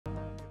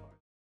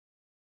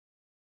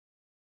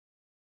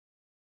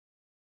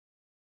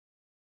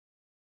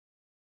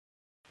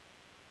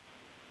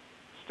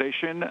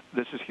station,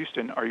 this is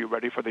Houston. Are you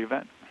ready for the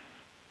event?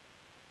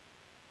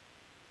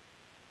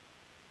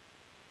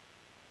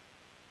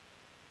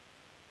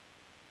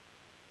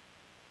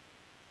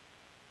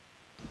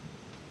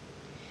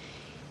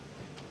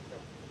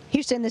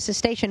 Houston, this is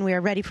station. We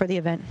are ready for the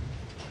event.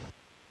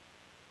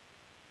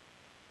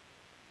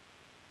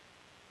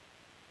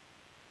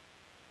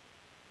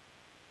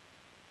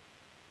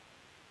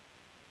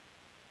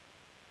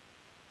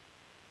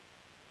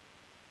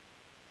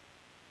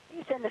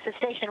 Houston, this is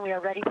station. We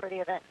are ready for the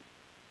event.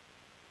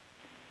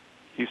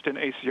 Houston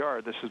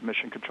ACR, this is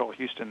Mission Control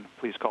Houston.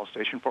 Please call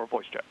station for a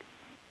voice check.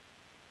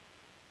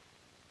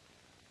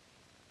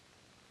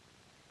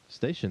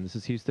 Station, this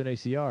is Houston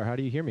ACR. How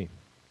do you hear me?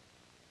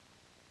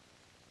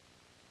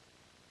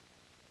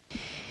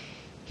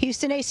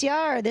 Houston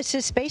ACR, this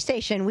is Space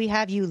Station. We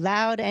have you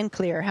loud and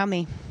clear. How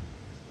many?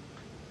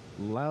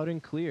 Loud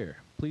and clear.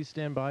 Please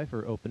stand by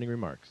for opening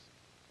remarks.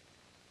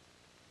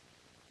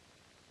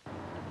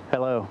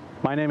 Hello,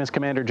 my name is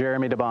Commander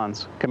Jeremy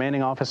DeBons,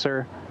 Commanding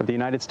Officer of the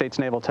United States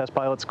Naval Test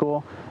Pilot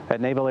School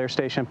at Naval Air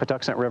Station,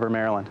 Patuxent River,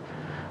 Maryland.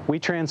 We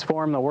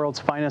transform the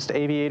world's finest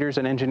aviators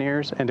and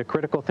engineers into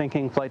critical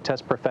thinking flight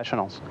test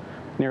professionals.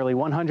 Nearly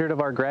 100 of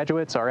our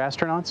graduates are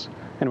astronauts,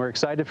 and we're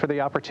excited for the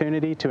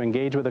opportunity to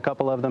engage with a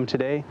couple of them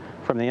today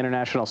from the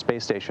International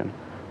Space Station.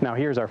 Now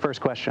here's our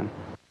first question.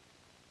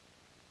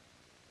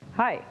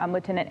 Hi, I'm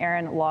Lieutenant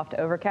Aaron Loft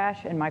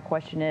Overcash, and my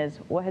question is,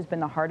 what has been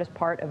the hardest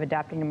part of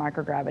adapting to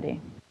microgravity?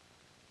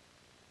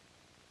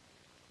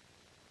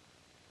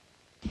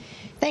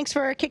 Thanks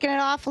for kicking it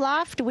off,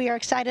 Loft. We are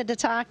excited to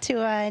talk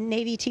to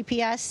Navy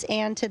TPS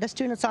and to the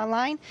students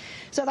online.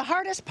 So the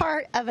hardest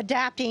part of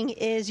adapting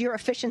is your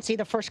efficiency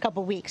the first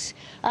couple weeks.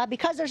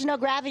 Because there's no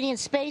gravity in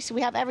space,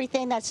 we have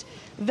everything that's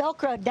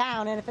Velcroed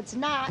down, and if it's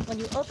not, when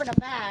you open a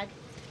bag,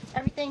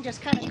 everything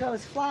just kind of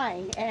goes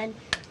flying. And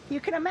you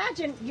can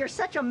imagine you're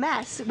such a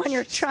mess when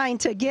you're trying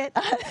to get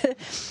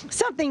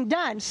something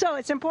done. So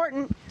it's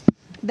important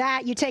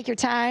that you take your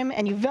time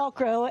and you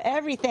Velcro.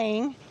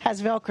 Everything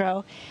has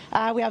Velcro.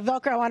 We have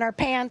Velcro on our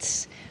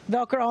pants,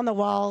 Velcro on the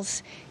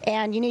walls,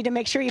 and you need to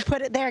make sure you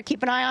put it there,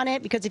 keep an eye on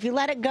it, because if you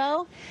let it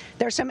go,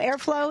 there's some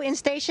airflow in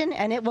station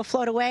and it will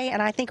float away, and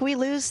I think we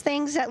lose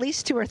things at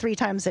least 2 or 3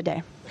 times a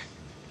day.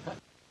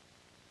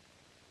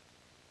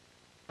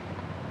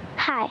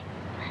 Hi.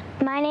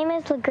 My name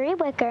is LaGree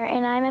Wicker,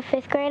 and I'm a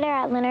 5th grader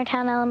at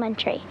Leonardtown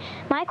Elementary.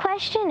 My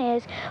question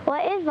is,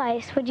 what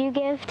advice would you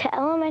give to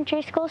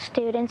elementary school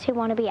students who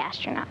want to be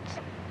astronauts?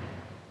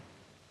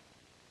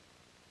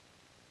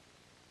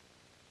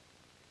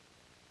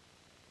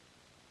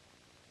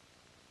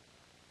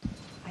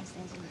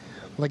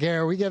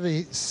 LaGare, we give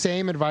the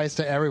same advice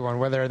to everyone,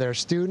 whether they're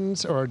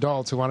students or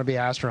adults who want to be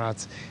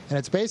astronauts. And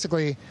it's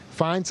basically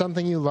find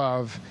something you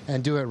love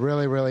and do it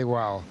really, really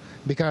well.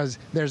 Because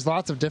there's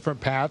lots of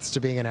different paths to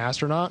being an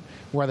astronaut,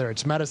 whether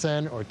it's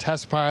medicine or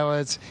test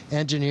pilots,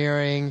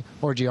 engineering,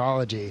 or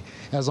geology.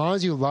 As long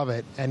as you love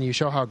it and you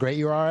show how great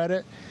you are at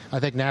it, I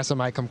think NASA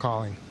might come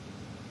calling.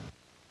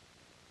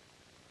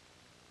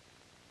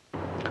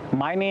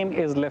 My name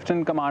is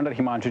Lieutenant Commander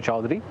Himanshu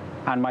Chaudhary,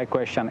 and my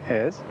question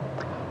is,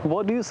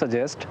 what do you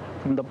suggest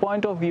from the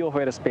point of view of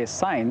aerospace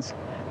science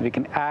we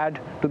can add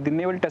to the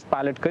Naval Test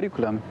Pilot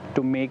curriculum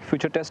to make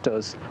future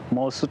testers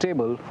more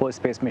suitable for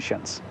space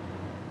missions?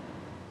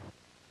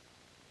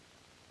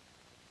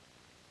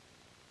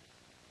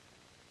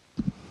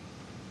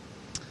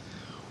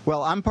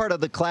 Well, I'm part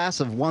of the class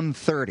of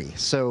 130,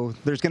 so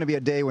there's going to be a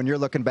day when you're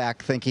looking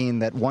back thinking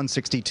that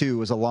 162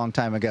 was a long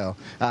time ago.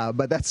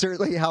 But that's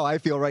certainly how I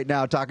feel right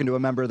now talking to a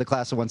member of the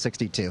class of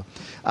 162.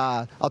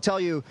 I'll tell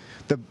you,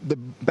 the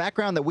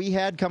background that we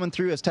had coming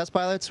through as test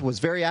pilots was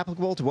very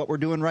applicable to what we're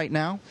doing right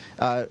now.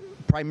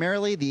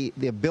 Primarily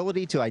the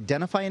ability to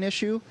identify an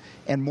issue,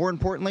 and more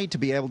importantly, to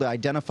be able to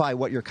identify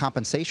what your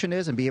compensation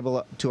is and be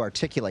able to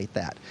articulate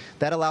that.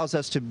 That allows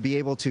us to be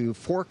able to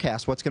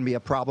forecast what's going to be a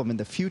problem in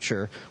the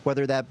future,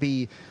 whether that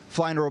be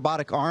flying a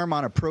robotic arm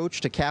on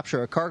approach to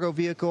capture a cargo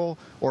vehicle,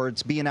 or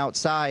it's being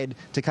outside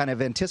to kind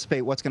of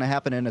anticipate what's going to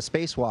happen in a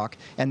spacewalk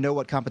and know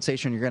what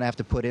compensation you're going to have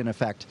to put in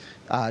effect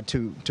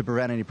to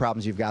prevent any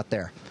problems you've got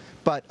there.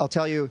 But I'll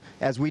tell you,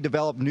 as we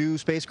develop new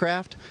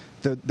spacecraft,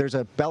 there's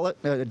a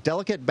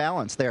delicate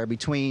balance there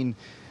between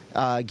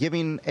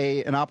giving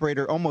an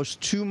operator almost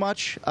too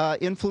much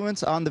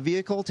influence on the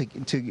vehicle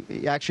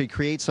to actually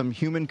create some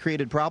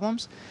human-created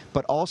problems,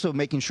 but also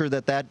making sure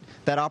that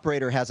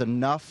operator has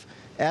enough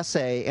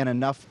essay and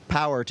enough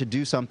power to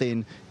do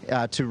something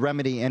to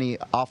remedy any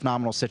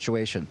off-nominal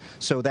situation.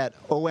 So that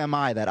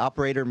OMI, that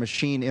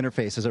operator-machine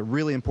interface, is a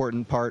really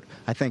important part,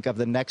 I think, of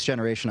the next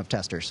generation of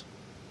testers.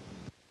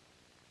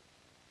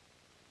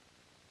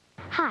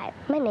 Hi,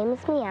 my name is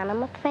Miana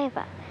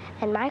Matveva,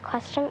 and my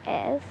question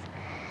is,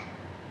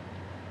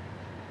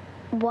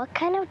 what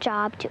kind of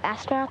job do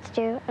astronauts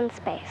do in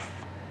space?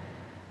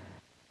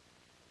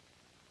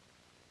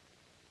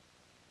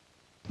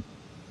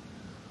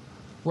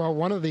 Well,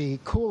 one of the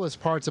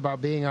coolest parts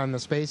about being on the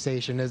space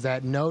station is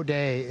that no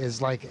day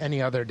is like any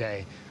other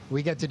day.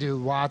 We get to do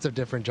lots of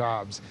different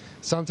jobs.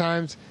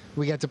 Sometimes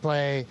we get to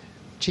play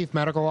chief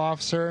medical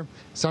officer.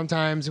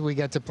 Sometimes we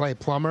get to play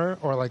plumber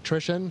or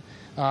electrician.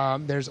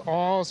 There's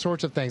all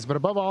sorts of things, but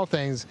above all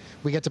things,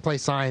 we get to play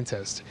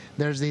scientist.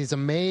 There's these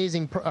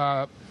amazing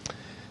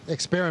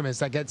experiments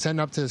that get sent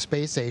up to the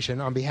space station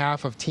on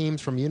behalf of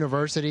teams from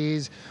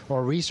universities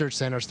or research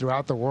centers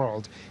throughout the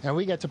world, and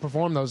we get to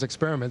perform those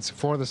experiments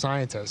for the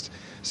scientists.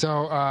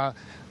 So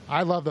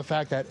I love the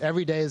fact that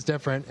every day is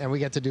different, and we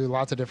get to do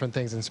lots of different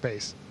things in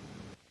space.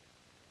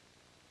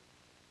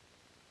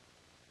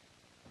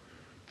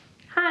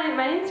 Hi,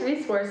 my name is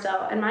Reese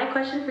Worsdell, and my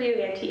question for you,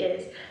 Auntie,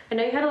 is, I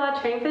know you had a lot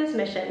of training for this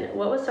mission.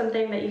 What was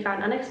something that you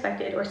found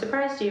unexpected or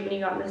surprised you when you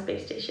got on the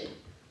space station?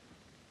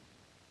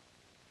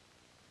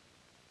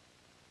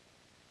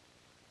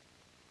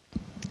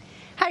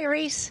 Hi,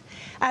 Reese.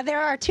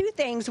 There are two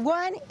things.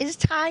 One is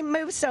time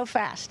moves so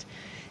fast.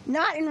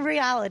 Not in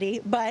reality,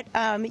 but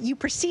you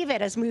perceive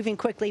it as moving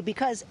quickly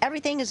because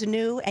everything is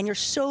new and you're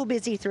so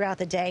busy throughout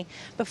the day.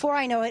 Before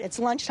I know it, it's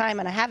lunchtime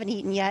and I haven't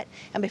eaten yet.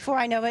 And before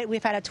I know it,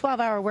 we've had a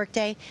 12-hour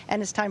workday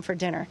and it's time for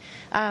dinner.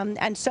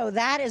 And so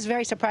that is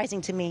very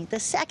surprising to me. The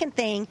second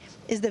thing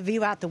is the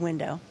view out the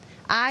window.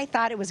 I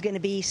thought it was going to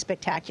be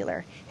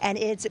spectacular, and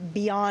it's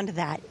beyond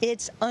that.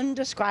 It's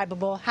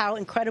undescribable how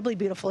incredibly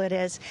beautiful it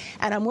is,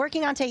 and I'm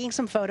working on taking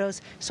some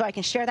photos so I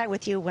can share that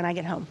with you when I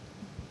get home.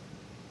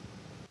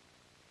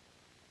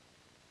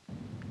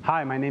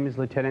 Hi, my name is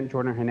Lieutenant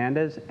Jordan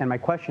Hernandez, and my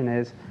question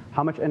is,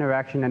 how much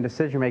interaction and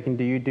decision-making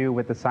do you do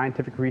with the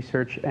scientific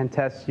research and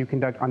tests you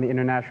conduct on the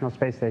International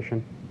Space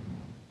Station?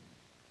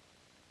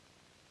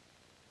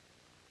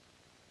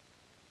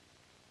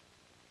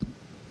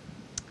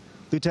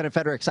 Lieutenant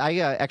Fredericks, I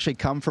actually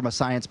come from a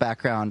science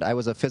background. I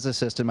was a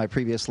physicist in my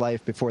previous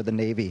life before the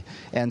Navy,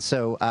 and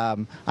so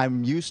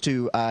I'm used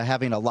to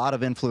having a lot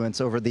of influence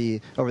over the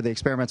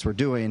experiments we're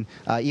doing,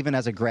 even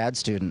as a grad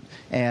student.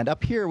 And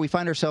up here, we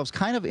find ourselves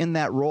kind of in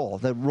that role,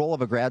 the role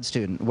of a grad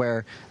student,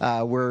 where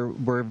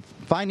we're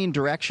finding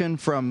direction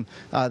from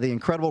the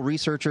incredible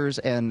researchers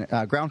and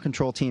ground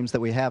control teams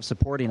that we have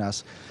supporting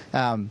us.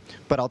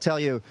 But I'll tell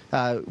you,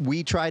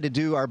 we try to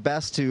do our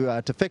best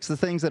to fix the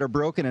things that are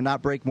broken and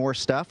not break more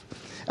stuff.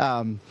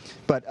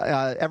 But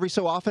every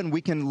so often we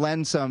can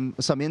lend some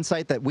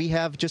insight that we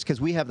have just because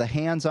we have the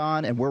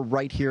hands-on and we're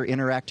right here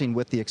interacting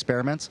with the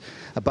experiments.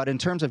 But in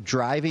terms of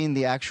driving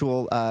the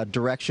actual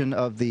direction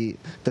of the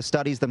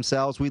studies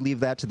themselves, we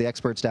leave that to the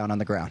experts down on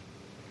the ground.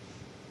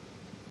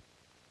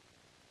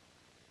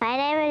 My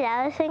name is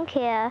Allison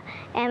Kia,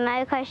 and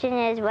my question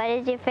is, what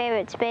is your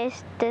favorite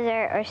space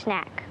dessert or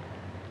snack?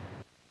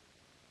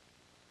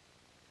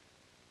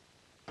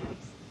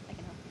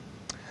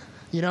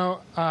 You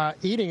know,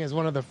 eating is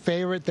one of the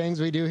favorite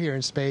things we do here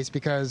in space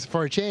because,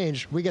 for a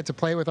change, we get to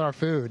play with our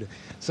food.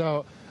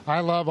 So I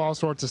love all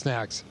sorts of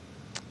snacks.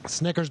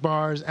 Snickers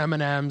bars,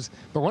 M&Ms,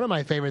 but one of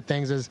my favorite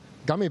things is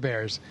gummy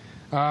bears.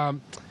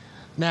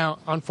 Now,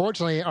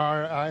 unfortunately,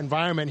 our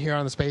environment here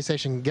on the space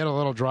station can get a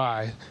little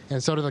dry,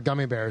 and so do the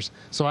gummy bears.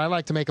 So I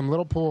like to make them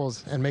little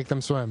pools and make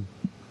them swim.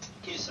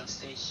 Houston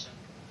Station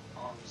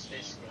on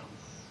Space Ground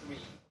 3.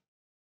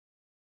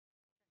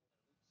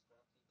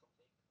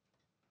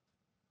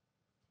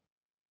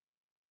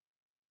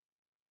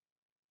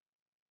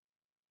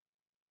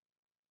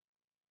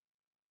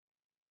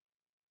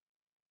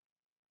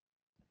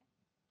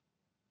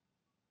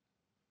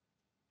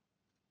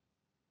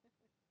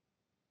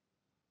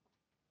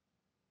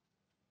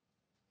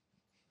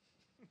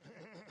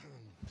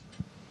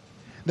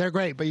 They're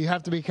great, but you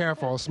have to be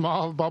careful. A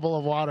small bubble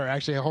of water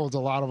actually holds a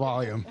lot of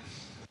volume.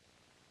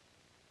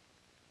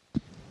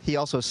 He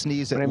also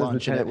sneezed at lunch. My name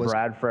is and it Lieutenant was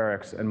Brad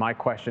Frericks, and my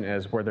question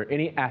is, were there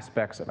any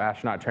aspects of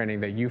astronaut training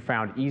that you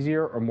found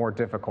easier or more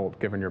difficult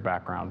given your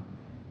background?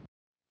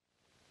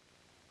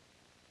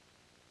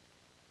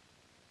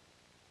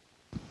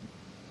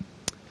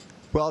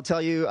 Well, I'll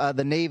tell you,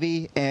 the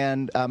Navy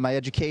and my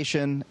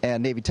education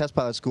and Navy Test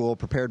Pilot School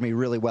prepared me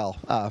really well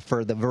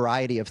for the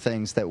variety of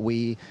things that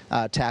we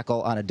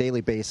tackle on a daily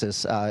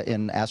basis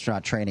in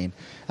astronaut training.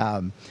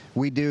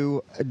 We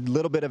do a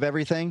little bit of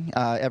everything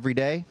every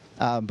day,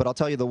 but I'll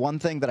tell you the one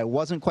thing that I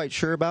wasn't quite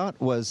sure about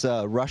was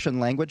Russian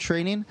language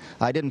training.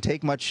 I didn't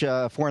take much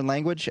foreign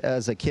language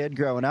as a kid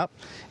growing up,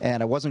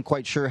 and I wasn't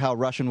quite sure how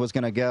Russian was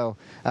going to go.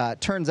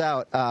 Turns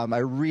out I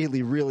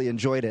really, really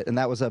enjoyed it, and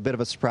that was a bit of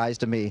a surprise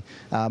to me.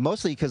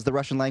 Mostly because the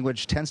Russian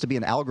language tends to be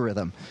an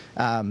algorithm.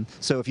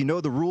 So if you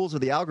know the rules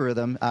of the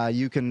algorithm,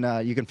 you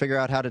can figure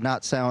out how to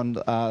not sound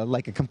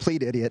like a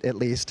complete idiot, at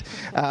least.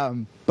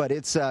 But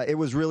it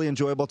was really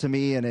enjoyable to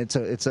me, and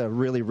it's a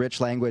really rich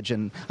language,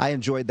 and I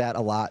enjoyed that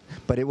a lot.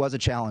 But it was a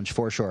challenge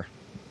for sure.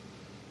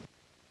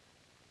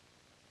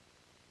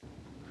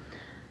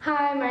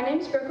 Hi, my name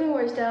is Brooklyn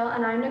Worsdell,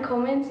 and I'm Nicole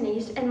Mann's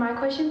niece, and my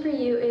question for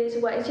you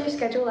is, what is your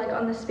schedule like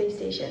on the space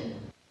station?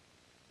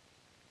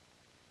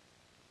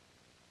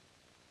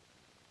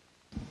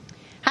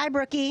 Hi,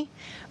 Brookie.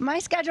 My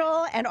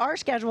schedule and our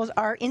schedules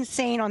are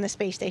insane on the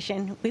space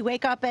station. We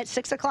wake up at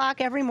 6 o'clock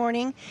every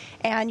morning,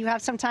 and you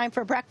have some time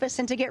for breakfast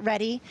and to get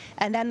ready,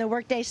 and then the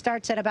workday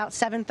starts at about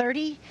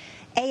 7:30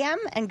 a.m.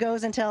 and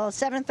goes until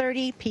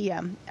 7:30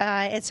 p.m.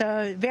 It's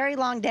a very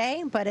long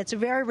day, but it's a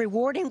very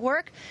rewarding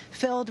work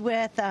filled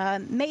with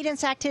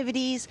maintenance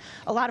activities,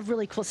 a lot of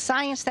really cool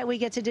science that we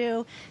get to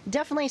do,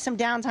 definitely some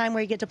downtime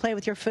where you get to play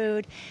with your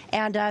food,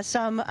 and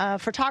some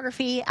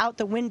photography out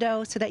the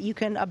window so that you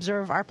can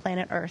observe our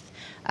planet Earth.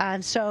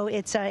 So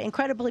it's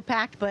incredibly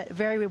packed, but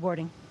very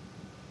rewarding.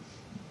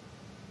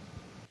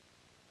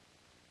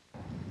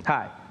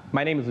 Hi,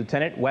 my name is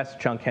Lieutenant Wes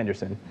Chunk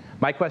Henderson.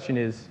 My question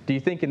is, do you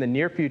think in the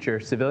near future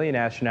civilian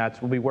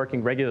astronauts will be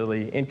working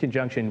regularly in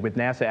conjunction with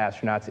NASA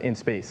astronauts in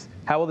space?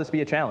 How will this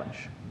be a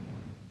challenge?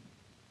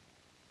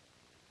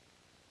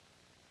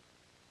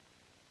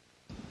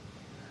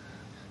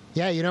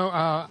 Yeah, you know,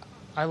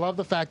 I love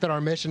the fact that our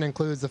mission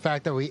includes the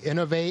fact that we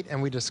innovate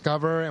and we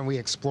discover and we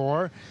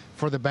explore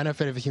for the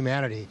benefit of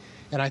humanity.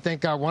 And I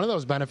think one of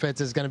those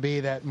benefits is going to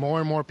be that more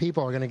and more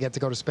people are going to get to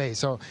go to space.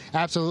 So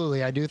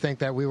absolutely, I do think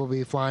that we will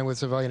be flying with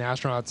civilian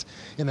astronauts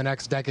in the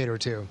next decade or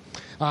two.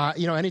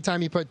 You know,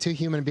 anytime you put two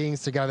human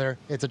beings together,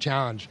 it's a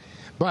challenge.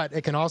 But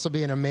it can also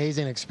be an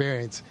amazing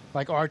experience,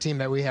 like our team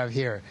that we have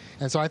here.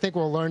 And so I think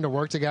we'll learn to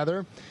work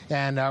together,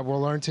 and we'll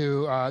learn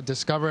to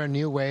discover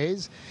new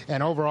ways.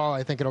 And overall,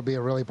 I think it'll be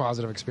a really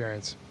positive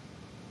experience.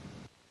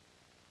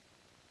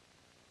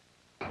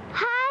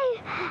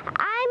 Hi,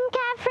 I'm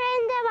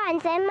Catherine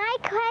Devons, and my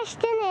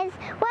question is,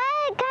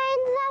 what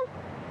kinds of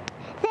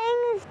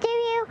things do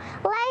you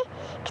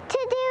like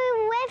to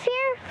do with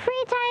your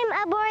free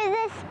time aboard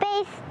the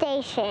space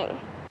station?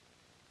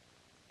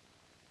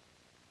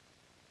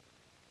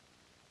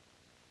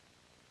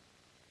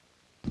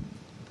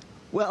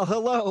 Well,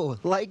 hello.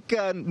 Like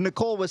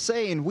Nicole was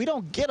saying, we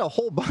don't get a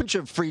whole bunch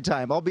of free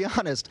time, I'll be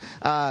honest.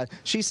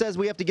 She says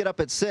we have to get up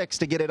at 6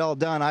 to get it all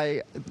done.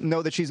 I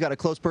know that she's got a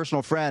close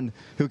personal friend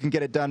who can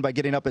get it done by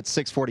getting up at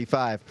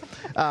 6:45.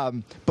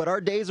 But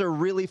our days are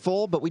really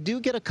full, but we do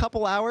get a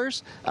couple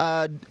hours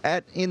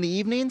in the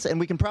evenings, and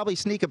we can probably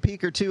sneak a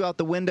peek or two out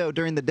the window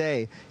during the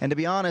day. And to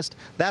be honest,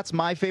 that's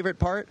my favorite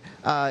part.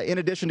 In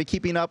addition to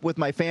keeping up with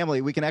my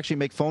family, we can actually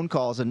make phone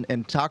calls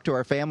and talk to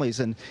our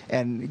families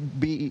and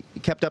be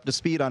kept up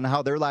to speed on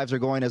how their lives are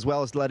going, as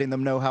well as letting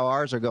them know how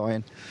ours are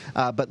going.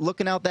 But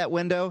looking out that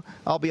window,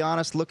 I'll be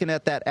honest, looking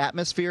at that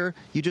atmosphere,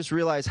 you just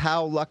realize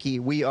how lucky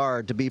we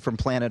are to be from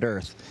planet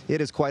Earth. It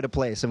is quite a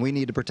place, and we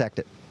need to protect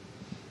it.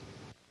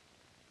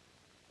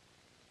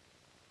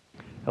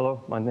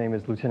 Hello, my name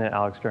is Lieutenant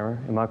Alex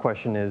Drummer, and my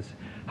question is,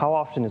 how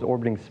often is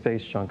orbiting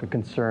space junk a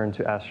concern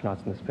to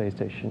astronauts in the space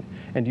station?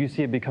 And do you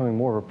see it becoming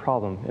more of a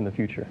problem in the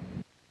future?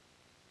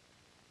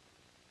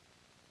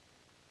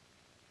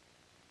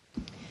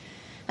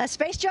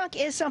 Space junk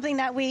is something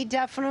that we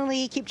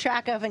definitely keep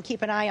track of and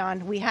keep an eye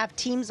on. We have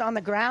teams on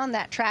the ground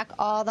that track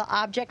all the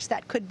objects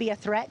that could be a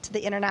threat to the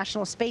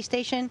International Space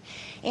Station,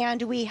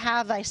 and we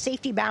have a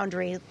safety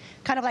boundary,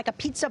 kind of like a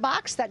pizza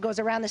box that goes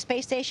around the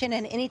space station,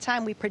 and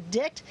anytime we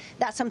predict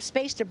that some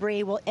space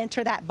debris will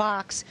enter that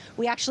box,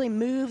 we actually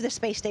move the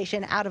space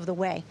station out of the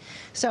way.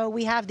 So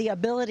we have the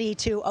ability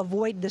to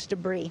avoid this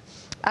debris.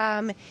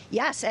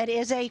 Yes, it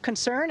is a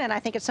concern, and I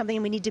think it's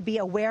something we need to be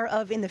aware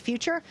of in the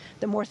future.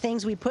 The more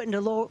things we put into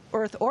low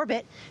Earth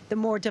orbit, the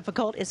more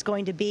difficult it's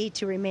going to be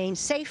to remain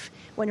safe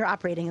when you're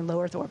operating in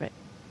low Earth orbit.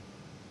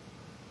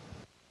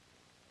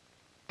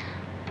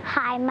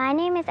 Hi, my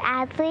name is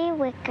Adley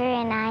Wicker,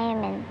 and I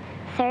am in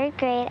 3rd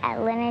grade at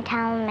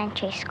Leonardtown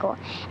Elementary School.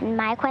 And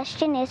my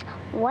question is,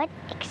 what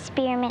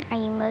experiment are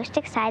you most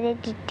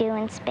excited to do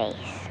in space?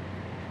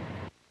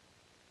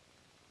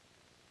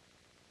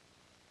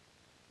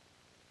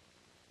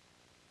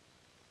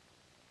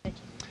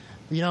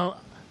 You know,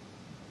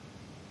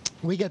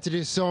 we get to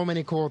do so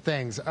many cool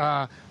things.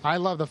 I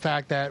love the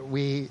fact that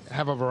we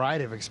have a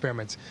variety of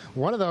experiments.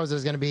 One of those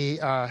is going to be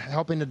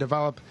helping to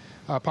develop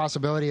a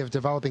possibility of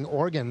developing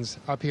organs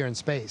up here in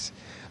space.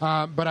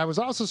 But I was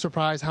also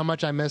surprised how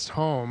much I missed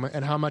home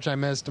and how much I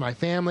missed my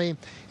family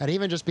and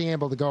even just being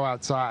able to go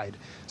outside.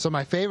 So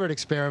my favorite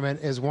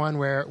experiment is one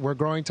where we're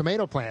growing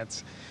tomato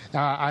plants.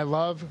 I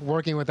love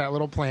working with that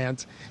little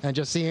plant and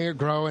just seeing it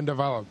grow and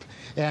develop.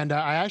 And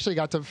I actually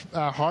got to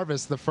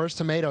harvest the first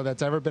tomato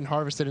that's ever been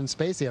harvested in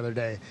space the other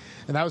day,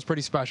 and that was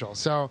pretty special.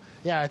 So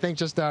yeah, I think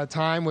just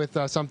time with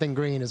something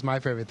green is my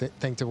favorite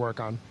thing to work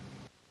on.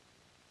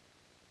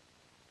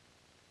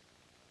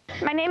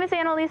 My name is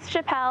Annalise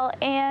Chappelle,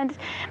 and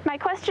my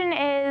question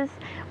is,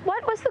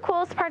 what was the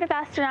coolest part of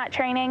astronaut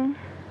training?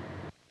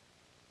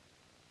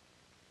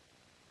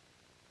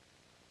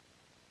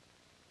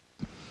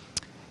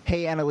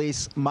 Hey,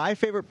 Annalise, my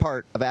favorite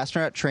part of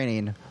astronaut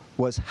training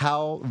was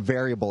how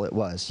variable it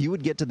was. You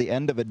would get to the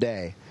end of a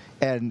day,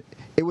 and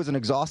it was an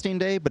exhausting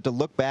day, but to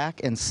look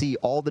back and see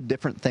all the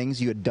different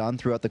things you had done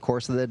throughout the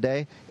course of the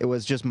day, it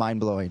was just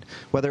mind-blowing.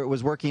 Whether it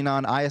was working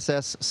on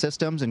ISS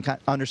systems and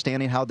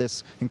understanding how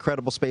this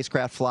incredible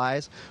spacecraft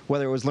flies,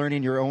 whether it was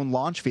learning your own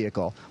launch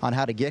vehicle on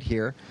how to get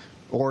here,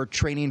 or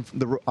training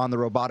on the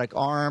robotic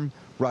arm,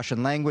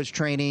 Russian language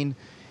training,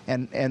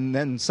 and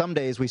then some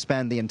days we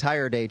spend the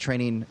entire day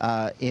training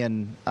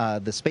in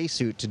the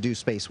spacesuit to do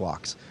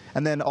spacewalks.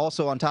 And then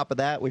also on top of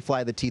that, we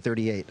fly the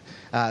T-38.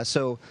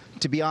 So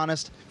to be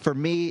honest, for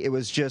me, it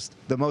was just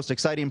the most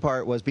exciting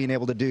part was being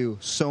able to do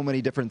so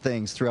many different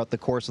things throughout the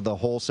course of the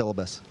whole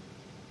syllabus.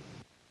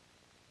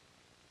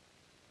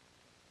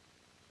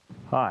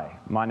 Hi,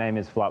 my name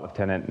is Flight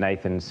Lieutenant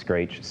Nathan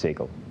Screech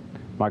Siegel.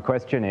 My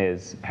question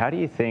is, how do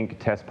you think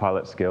test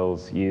pilot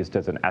skills used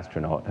as an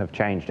astronaut have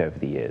changed over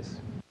the years?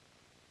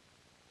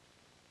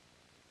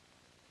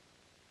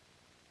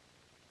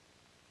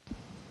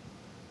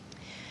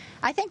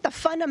 I think the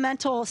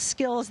fundamental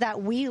skills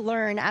that we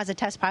learn as a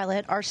test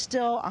pilot are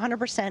still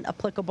 100%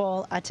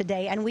 applicable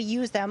today, and we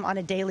use them on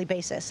a daily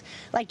basis.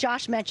 Like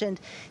Josh mentioned,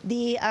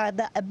 the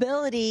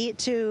ability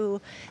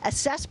to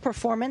assess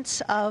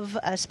performance of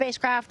a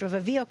spacecraft, of a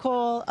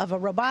vehicle, of a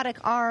robotic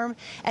arm,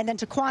 and then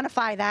to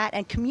quantify that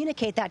and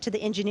communicate that to the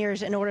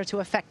engineers in order to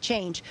affect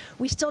change.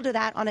 We still do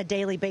that on a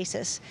daily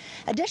basis.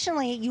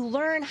 Additionally, you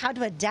learn how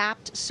to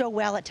adapt so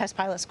well at test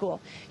pilot school.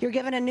 You're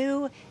given a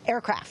new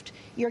aircraft.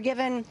 You're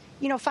given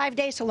 5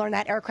 days to learn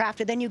that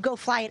aircraft, and then you go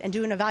fly it and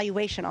do an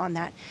evaluation on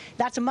that.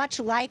 That's much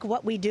like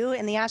what we do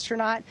in the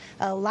astronaut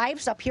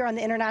lives up here on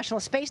the International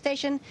Space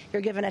Station.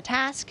 You're given a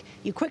task,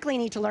 you quickly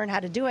need to learn how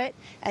to do it,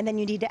 and then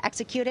you need to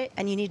execute it,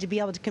 and you need to be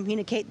able to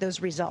communicate those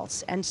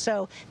results. And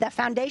so that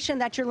foundation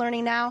that you're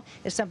learning now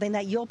is something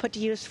that you'll put to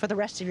use for the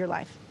rest of your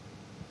life.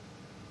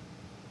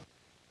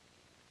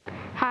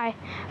 Hi,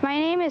 my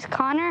name is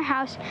Connor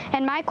House,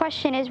 and my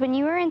question is, when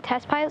you were in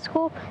test pilot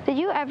school, did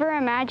you ever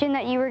imagine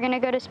that you were going to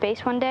go to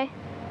space one day?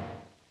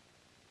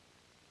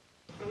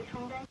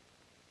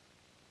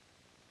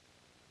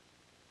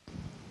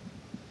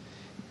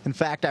 In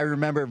fact, I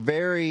remember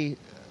very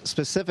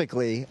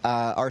specifically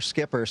our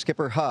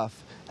Skipper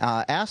Huff,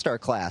 asked our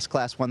class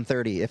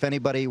 130, if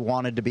anybody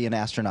wanted to be an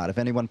astronaut, if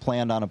anyone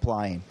planned on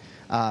applying.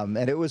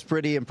 And it was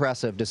pretty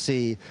impressive to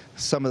see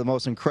some of the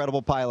most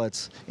incredible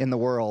pilots in the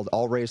world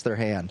all raise their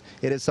hand.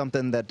 It is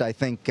something that I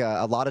think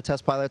a lot of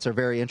test pilots are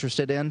very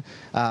interested in,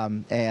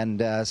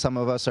 and some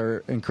of us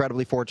are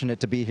incredibly fortunate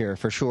to be here,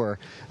 for sure.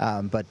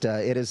 But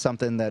it is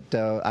something that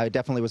I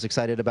definitely was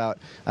excited about,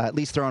 at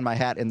least throwing my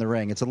hat in the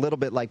ring. It's a little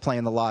bit like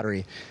playing the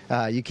lottery.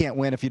 You can't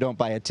win if you don't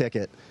buy a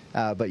ticket,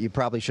 but you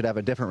probably should have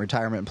a different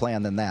retirement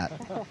plan than that.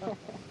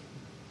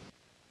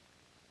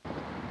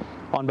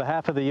 On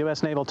behalf of the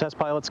U.S. Naval Test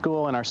Pilot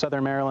School and our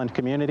Southern Maryland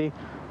community,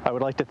 I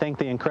would like to thank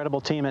the incredible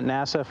team at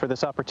NASA for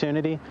this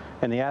opportunity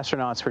and the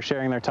astronauts for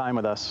sharing their time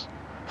with us.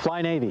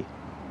 Fly Navy!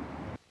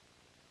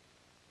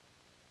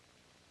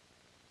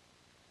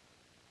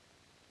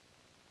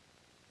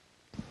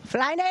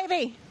 Fly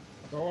Navy!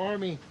 Go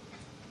Army!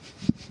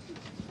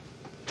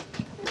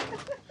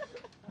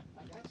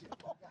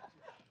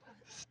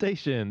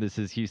 Station, this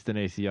is Houston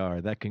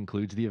ACR. That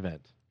concludes the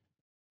event.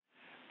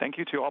 Thank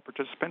you to all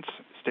participants.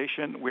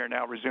 Station, we are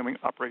now resuming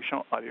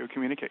operational audio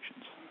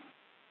communications.